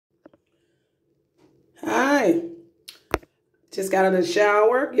Hi. Just got out of the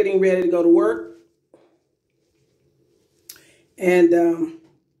shower, getting ready to go to work. And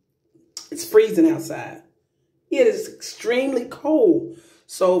it's freezing outside. It is extremely cold.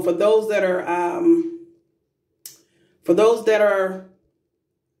 So for those that are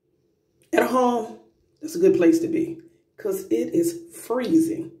at home, it's a good place to be because it is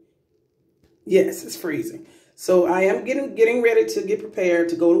freezing. Yes, it's freezing. So I am getting ready to get prepared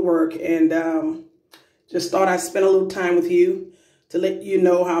to go to work, and just thought I'd spend a little time with you to let you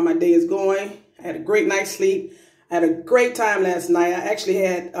know how my day is going. I had a great night's sleep. I had a great time last night. I actually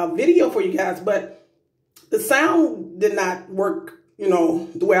had a video for you guys, but the sound did not work,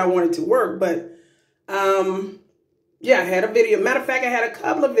 the way I wanted to work. But yeah, I had a video. Matter of fact, I had a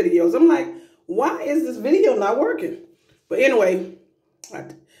couple of videos. I'm like, why is this video not working? But anyway,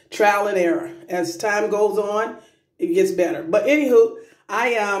 trial and error. As time goes on, it gets better. But anywho,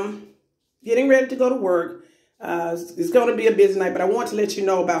 I am getting ready to go to work. It's going to be a busy night, but I want to let you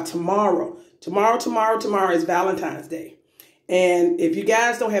know about tomorrow. Tomorrow is Valentine's Day. And if you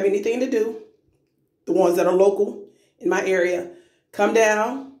guys don't have anything to do, the ones that are local in my area, come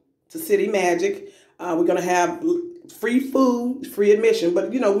down to City Magic. We're going to have free food, free admission, but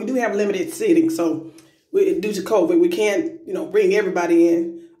we do have limited seating. So due to COVID, we can't, bring everybody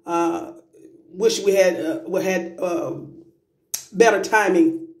in. Wish we had better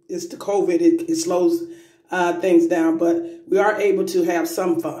timing. It's the COVID. It slows things down, but we are able to have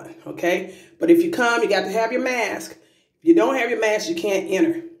some fun. Okay. But if you come, you got to have your mask. If you don't have your mask, you can't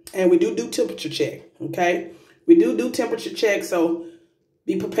enter. And we do temperature check. Okay. We do temperature check. So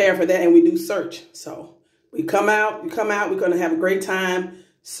be prepared for that. And we do search. So we come out, we're going to have a great time.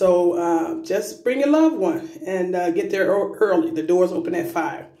 So just bring your loved one and get there early. The doors open at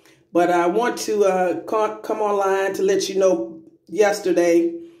 5. But I want to come online to let you know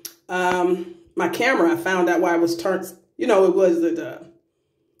yesterday, my camera, I found out why it was turned, it wasn't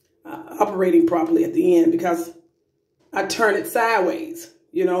operating properly at the end because I turned it sideways.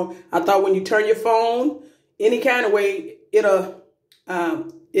 I thought when you turn your phone any kind of way, it'll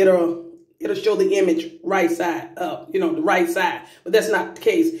show the image right side up, the right side. But that's not the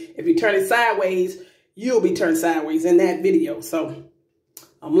case. If you turn it sideways, you'll be turned sideways in that video. So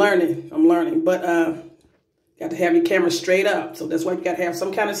I'm learning. But got to have your camera straight up. So that's why you got to have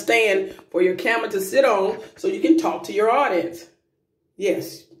some kind of stand for your camera to sit on so you can talk to your audience.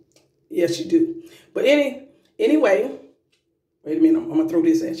 Yes, you do. But anyway, wait a minute. I'm going to throw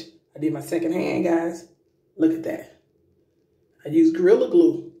this at you. I did my second hand, guys. Look at that. I used Gorilla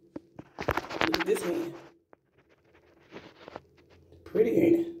Glue. Look at this hand. Pretty,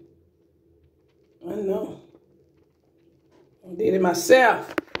 ain't it? I know. I did it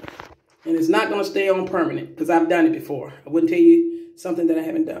myself. And it's not going to stay on permanent because I've done it before. I wouldn't tell you something that I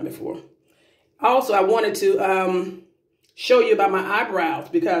haven't done before. Also, I wanted to show you about my eyebrows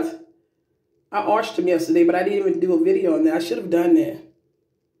because I arched them yesterday, but I didn't even do a video on that. I should have done that.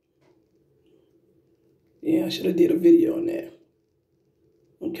 Yeah, I should have did a video on that.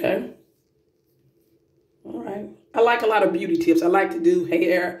 Okay. All right. I like a lot of beauty tips. I like to do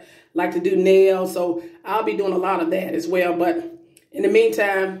hair, like to do nails. So I'll be doing a lot of that as well. But in the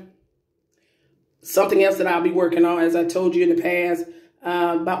meantime, something else that I'll be working on, as I told you in the past,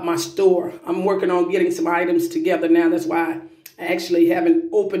 about my store. I'm working on getting some items together now. That's why I actually haven't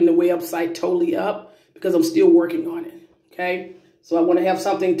opened the website totally up because I'm still working on it. Okay. So I want to have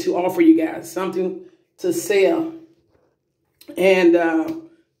something to offer you guys, something to sell and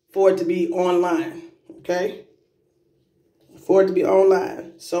for it to be online. Okay. For it to be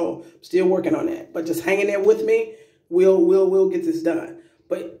online. So I'm still working on that, but just hanging there with me. We'll get this done.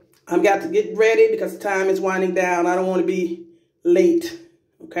 But I've got to get ready because time is winding down. I don't want to be late.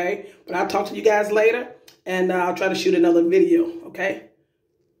 Okay. But I'll talk to you guys later and I'll try to shoot another video. Okay.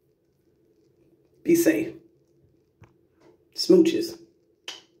 Be safe. Smooches.